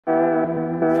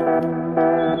Got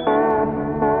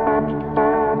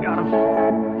him.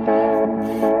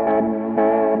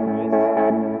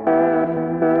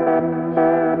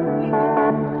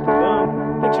 Boom.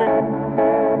 Picture.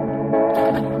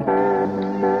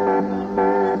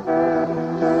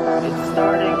 It's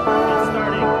starting. It's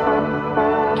starting.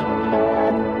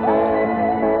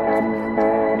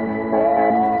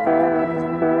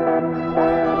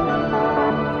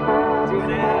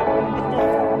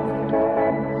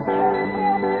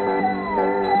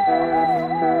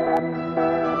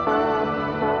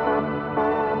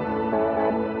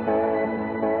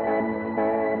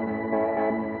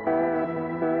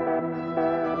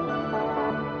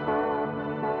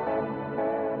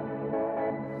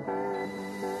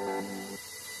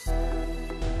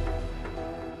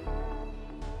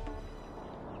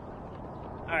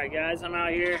 Alright guys, I'm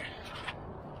out here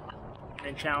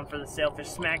in town for the Sailfish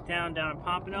Smackdown down in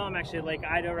Pompano. I'm actually at Lake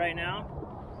Ida right now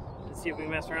to see if we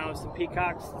can mess around with some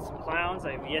peacocks and some clowns.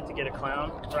 I have yet to get a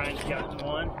clown. Brian's gotten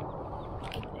one,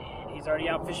 and he's already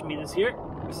out fishing me this year,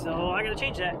 so I gotta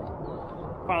change that.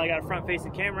 Finally got a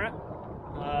front-facing camera,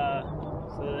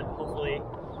 so that hopefully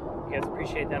you guys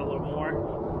appreciate that a little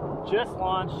more. Just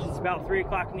launched. It's about 3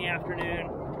 o'clock in the afternoon.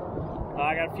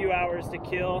 I got a few hours to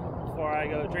kill before I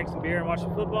go drink some beer and watch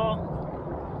some football,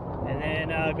 and then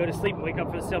go to sleep and wake up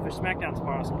for the Sailfish Smackdown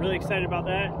tomorrow. So I'm really excited about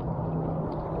that.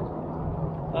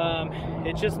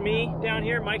 It's just me down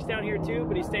here. Mike's down here too,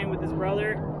 but he's staying with his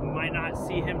brother. We might not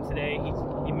see him today.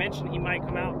 He mentioned he might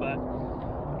come out, but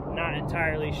not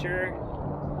entirely sure.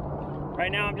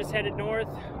 Right now I'm just headed north.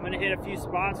 I'm gonna hit a few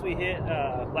spots we hit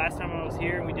last time I was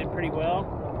here, and we did pretty well.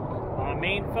 My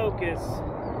main focus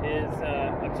is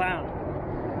a clown.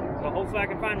 So hopefully I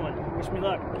can find one. Wish me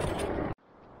luck.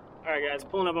 Alright guys,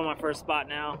 pulling up on my first spot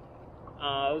now.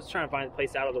 I was trying to find a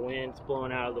place out of the wind. It's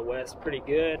blowing out of the west pretty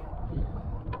good.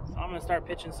 So I'm going to start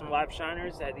pitching some live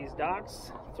shiners at these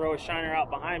docks. Throw a shiner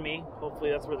out behind me. Hopefully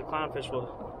that's where the clown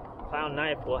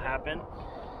knife will happen.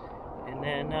 And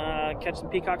then catch some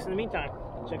peacocks in the meantime.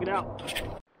 Check it out.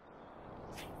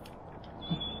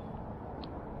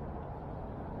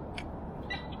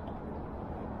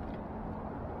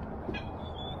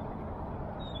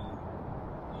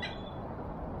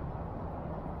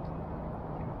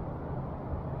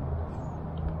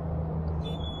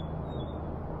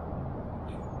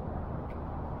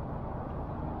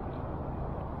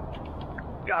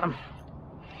 Got him.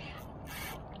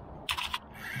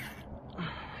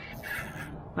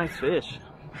 Nice fish.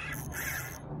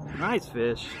 Nice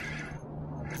fish.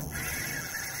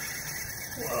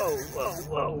 Whoa, whoa,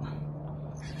 whoa.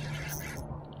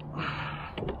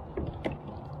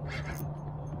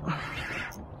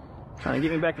 Trying to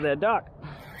get me back to that dock.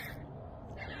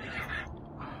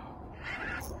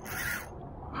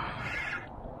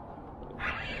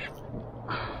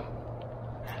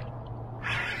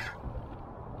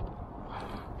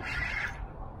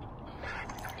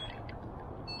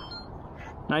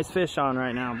 Nice fish on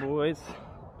right now, boys.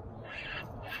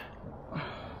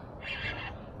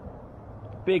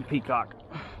 Big peacock.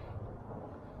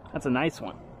 That's a nice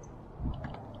one.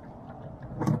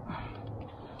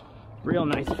 Real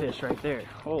nice fish right there.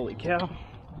 Holy cow.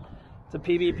 It's a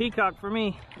PB peacock for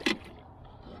me.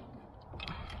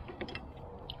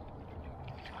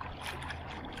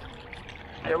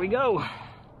 There we go.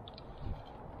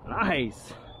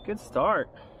 Nice. Good start.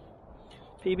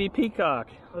 PB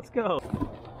peacock. Let's go.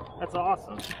 That's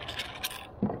awesome.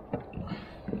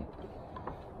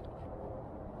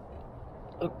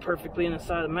 Look perfectly in the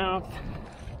side of the mouth.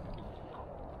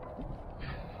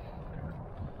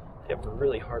 They have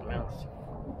really hard mouths.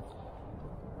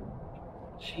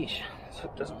 Sheesh, this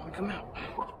hook doesn't want to come out.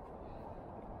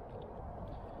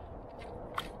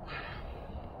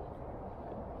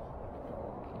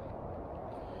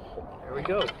 There we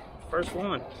go. First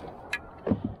one.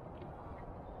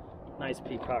 Nice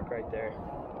peacock right there.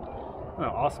 Oh,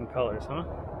 awesome colors, huh?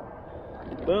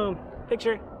 Boom.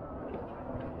 Picture.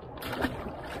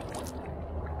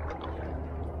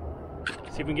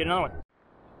 See if we can get another one.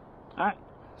 Alright,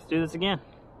 let's do this again.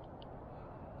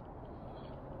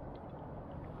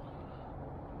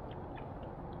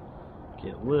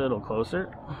 Get a little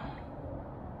closer.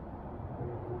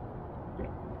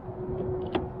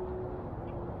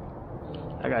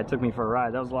 That guy took me for a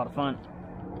ride. That was a lot of fun.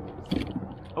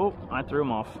 Oh, I threw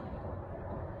him off.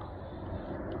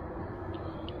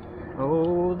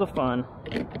 Oh, the fun.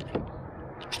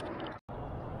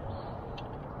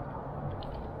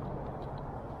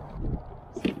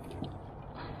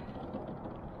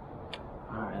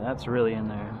 Alright, that's really in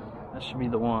there. That should be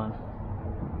the one.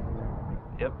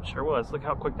 Yep, sure was. Look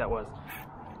how quick that was.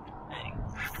 Dang.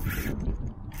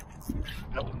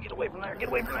 Nope. away from there, get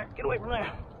away from there, get away from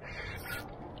there.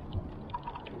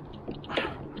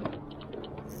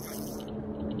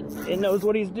 He knows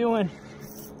what he's doing.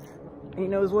 He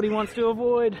knows what he wants to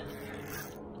avoid.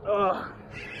 Ugh.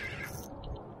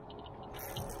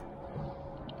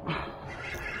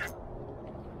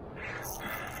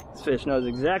 This fish knows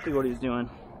exactly what he's doing.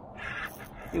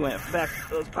 He went back to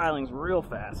those pilings real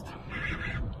fast.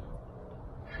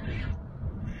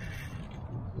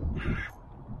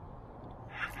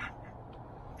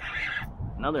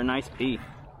 Another nice pea.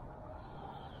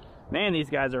 Man, these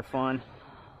guys are fun.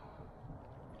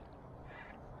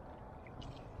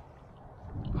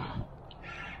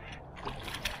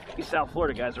 These South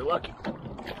Florida guys are lucky.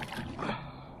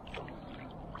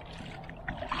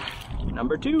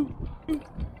 Number 2.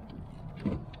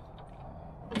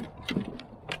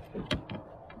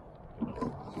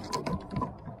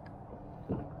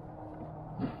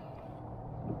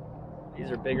 These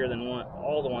are bigger than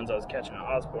all the ones I was catching at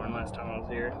Osborne last time I was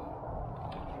here.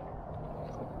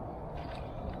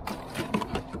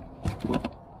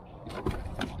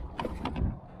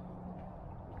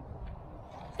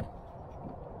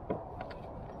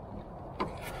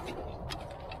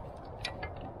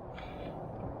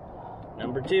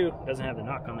 Number 2 doesn't have the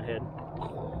knock on the head.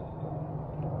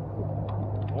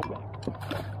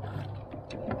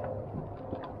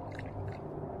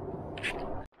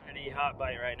 Pretty hot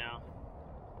bite right now.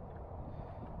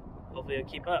 Hopefully it'll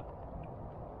keep up.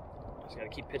 Just gotta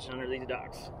keep pitching under these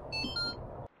docks.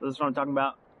 This is what I'm talking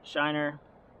about. Shiner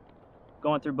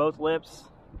going through both lips.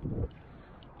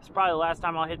 It's probably the last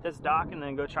time I'll hit this dock and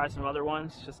then go try some other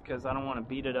ones just because I don't want to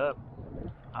beat it up.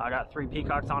 I got 3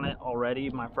 peacocks on it already,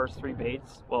 my first 3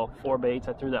 baits. Well, 4 baits,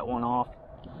 I threw that one off.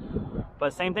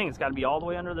 But same thing, it's got to be all the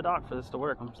way under the dock for this to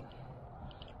work.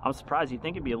 I'm surprised. You'd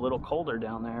think it'd be a little colder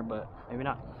down there, but maybe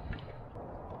not.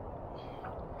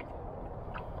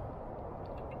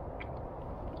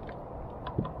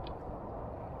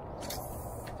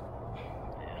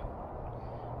 Yeah,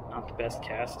 not the best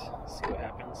cast. Let's see what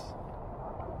happens.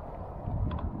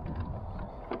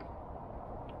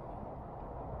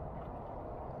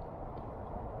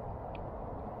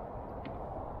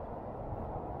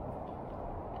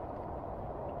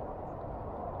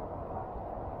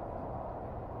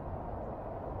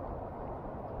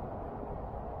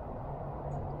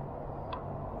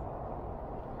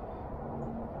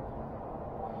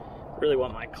 Really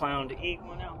want my clown to eat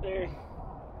one out there.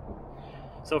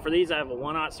 So for these I have a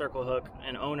 1/0 circle hook,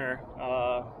 an owner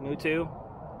Mutu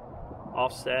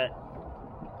offset,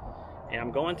 and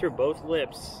I'm going through both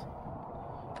lips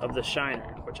of the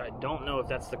shiner, which I don't know if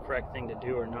that's the correct thing to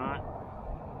do or not,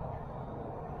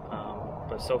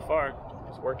 but so far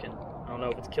it's working. I don't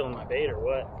know if it's killing my bait or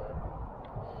what, but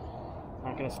I'm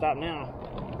not gonna stop now.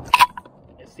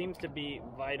 It seems to be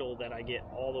vital that I get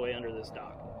all the way under this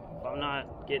dock. If I'm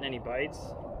not getting any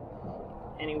bites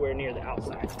anywhere near the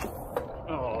outside.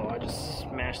 Oh, I just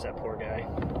smashed that poor guy.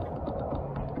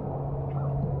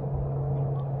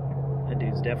 That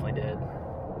dude's definitely dead.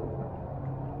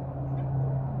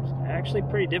 It's actually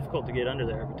pretty difficult to get under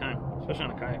there every time, especially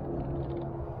on a kayak.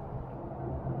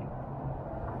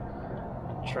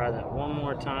 Try that one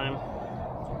more time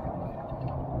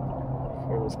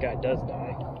before this guy does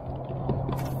die.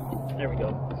 There we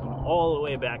go. So I'm all the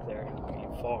way back there.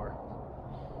 Far.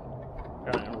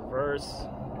 Got it in reverse.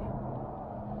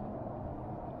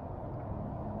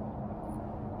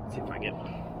 Let's see if I get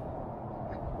one.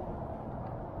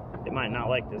 They might not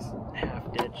like this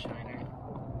half-dead shiner.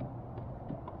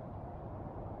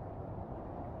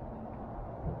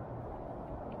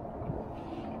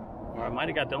 Or I might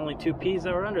have got the only 2 peas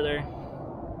that were under there.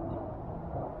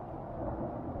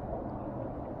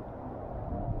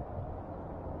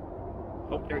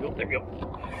 Oh, there we go, there we go.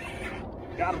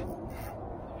 Got him.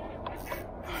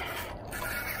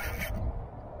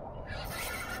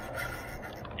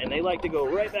 And they like to go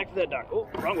right back to that dock. Oh,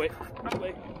 wrong way, wrong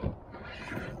way.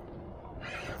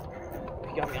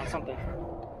 He got me on something.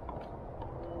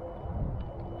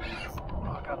 Oh,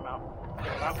 I got him out. Got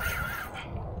him out.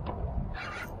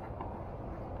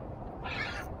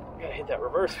 Gotta hit that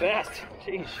reverse fast.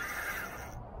 Jeez.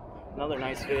 Another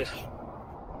nice fish.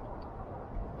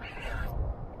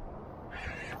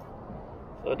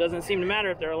 So it doesn't seem to matter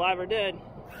if they're alive or dead.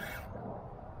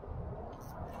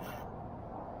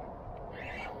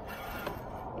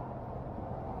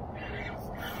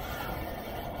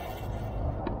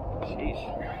 Sheesh.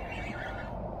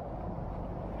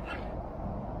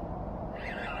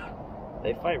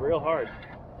 They fight real hard,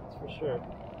 that's for sure.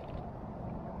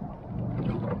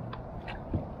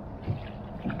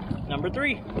 Number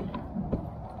 3.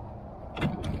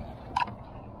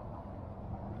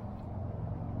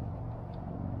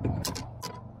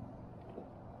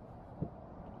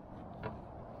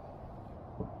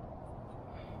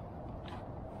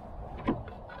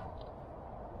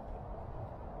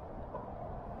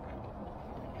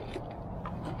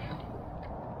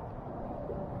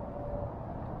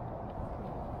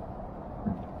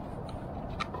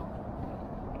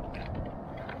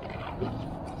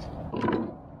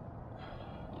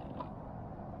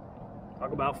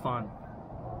 Talk about fun.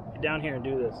 Get down here and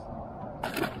do this.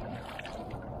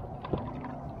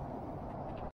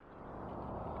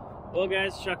 Well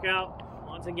guys, Chuck out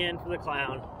once again for the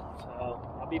clown.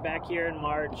 So I'll be back here in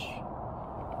March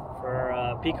for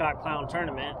a Peacock Clown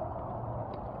tournament.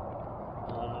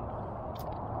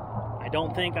 I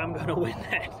don't think I'm gonna win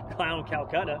that Clown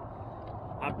Calcutta.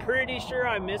 I'm pretty sure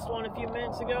I missed one a few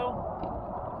minutes ago.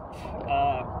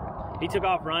 He took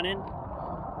off running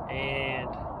and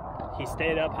he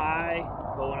stayed up high,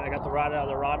 but when I got the rod out of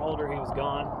the rod holder, he was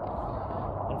gone.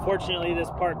 Unfortunately, this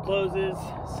park closes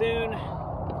soon.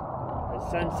 It's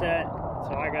sunset,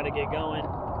 so I gotta get going.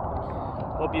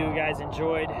 Hope you guys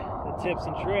enjoyed the tips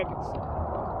and tricks.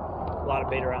 A lot of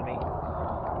bait around me.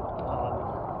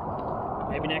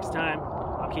 Maybe next time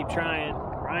I'll keep trying.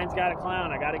 Ryan's got a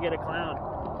clown. I gotta get a clown.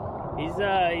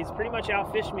 He's pretty much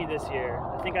outfished me this year.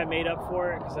 I think I made up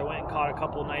for it because I went and caught a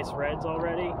couple nice reds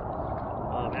already.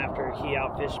 After he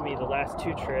outfished me the last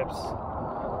 2 trips.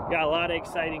 Got a lot of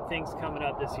exciting things coming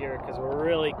up this year because we're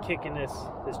really kicking this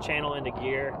channel into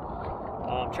gear.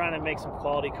 Trying to make some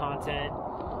quality content.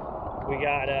 We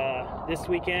got this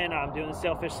weekend I'm doing the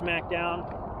Sailfish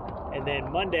Smackdown, and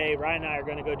then Monday Ryan and I are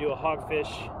going to go do a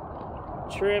hogfish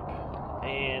trip,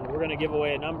 and we're going to give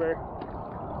away a number.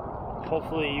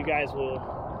 Hopefully you guys will,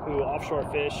 who offshore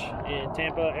fish in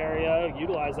Tampa area,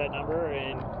 utilize that number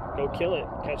and go kill it,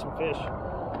 catch some fish.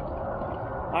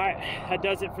 Alright, that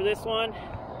does it for this one.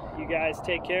 You guys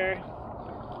take care.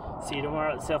 See you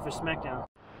tomorrow at the Sailfish Smackdown.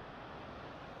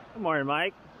 Good morning,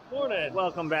 Mike. Morning.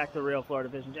 Welcome back to the Real Florida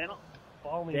Fishing Channel.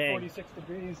 Only Dang. 46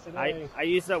 degrees today. I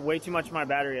used up way too much of my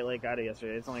battery at Lake Ida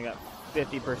yesterday. It's only got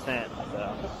 50%.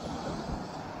 So.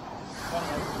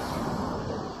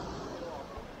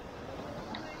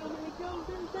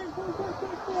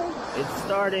 It's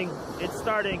starting. It's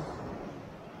starting.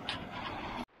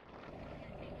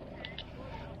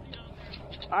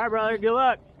 All right, brother. Good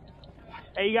luck.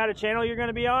 Hey, you got a channel you're going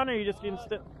to be on, or you just getting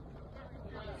still?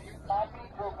 All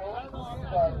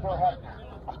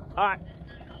right.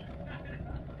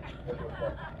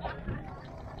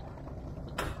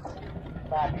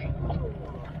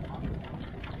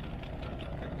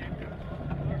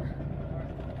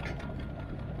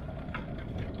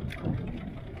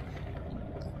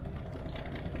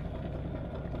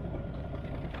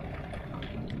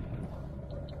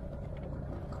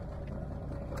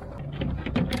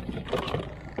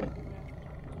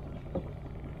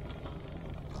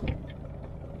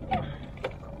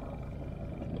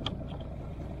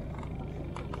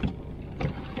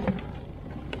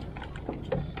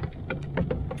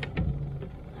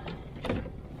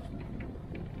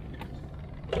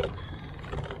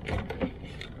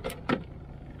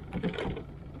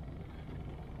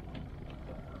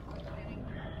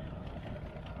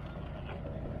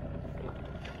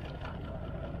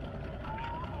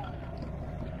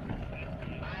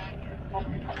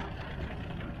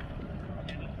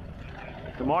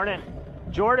 Good morning.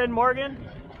 Jordan Morgan.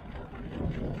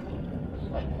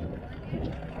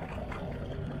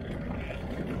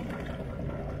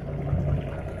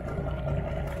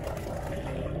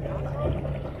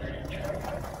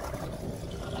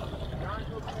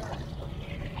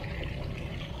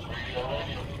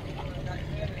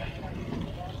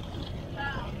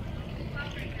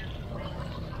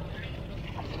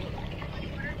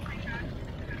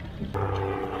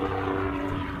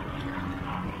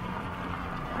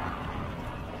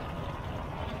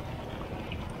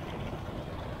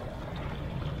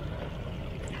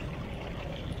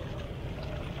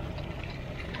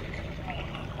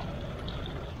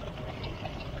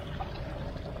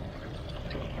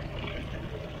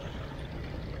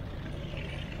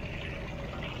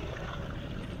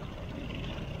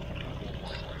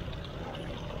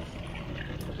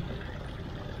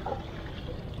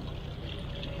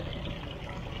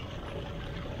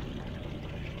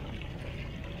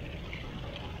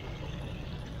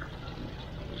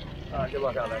 Good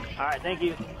luck out there. All right, thank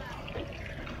you.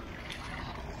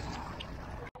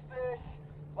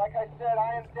 Like I said,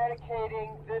 I am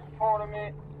dedicating this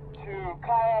tournament to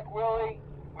Kayak Willie.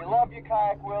 We love you,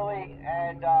 Kayak Willie,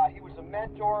 and he was a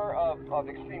mentor of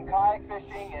extreme kayak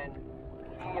fishing, and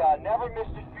he never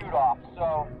missed his shoot off.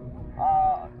 So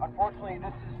Unfortunately,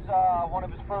 this is one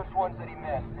of his first ones that he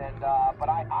missed, and but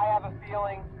I have a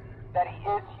feeling that he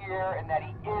is here and that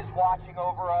he is watching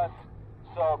over us.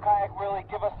 So, Kayak Willie,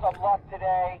 give us some luck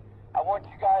today. I want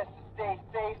you guys to stay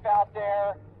safe out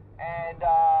there, and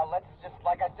let's just,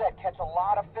 like I said, catch a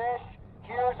lot of fish.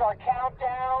 Here's our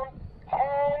countdown: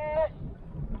 10,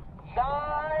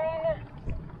 9,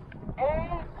 8,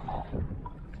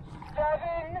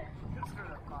 7,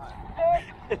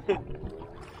 6,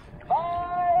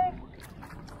 5,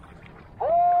 4,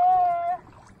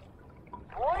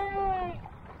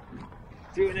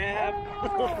 3,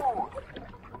 2.5.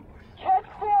 Catch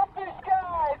sailfish,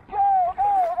 guys! Go,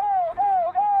 go, go, go,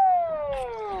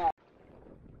 go!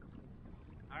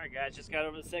 Alright guys, just got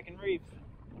over the second reef.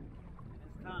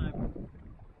 It's time.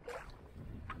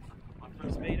 My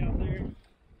first bait out there.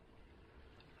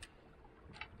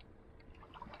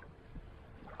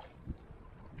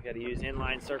 Got to use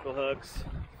inline circle hooks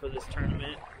for this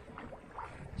tournament.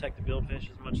 Check the billfish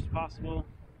as much as possible.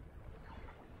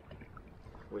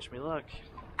 Wish me luck.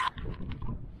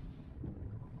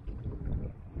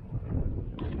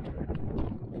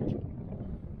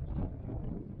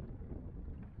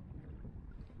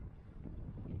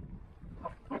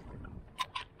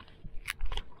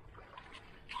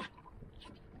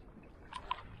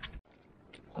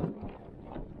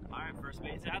 Alright, first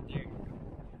bait's out there.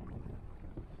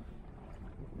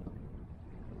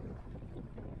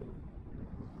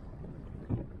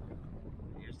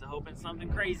 Here's to hoping something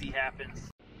crazy happens.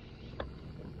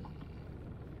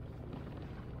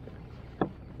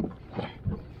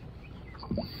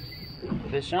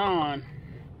 Fish on.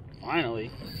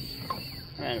 Finally.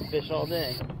 I had to fish all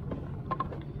day.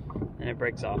 And it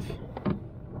breaks off.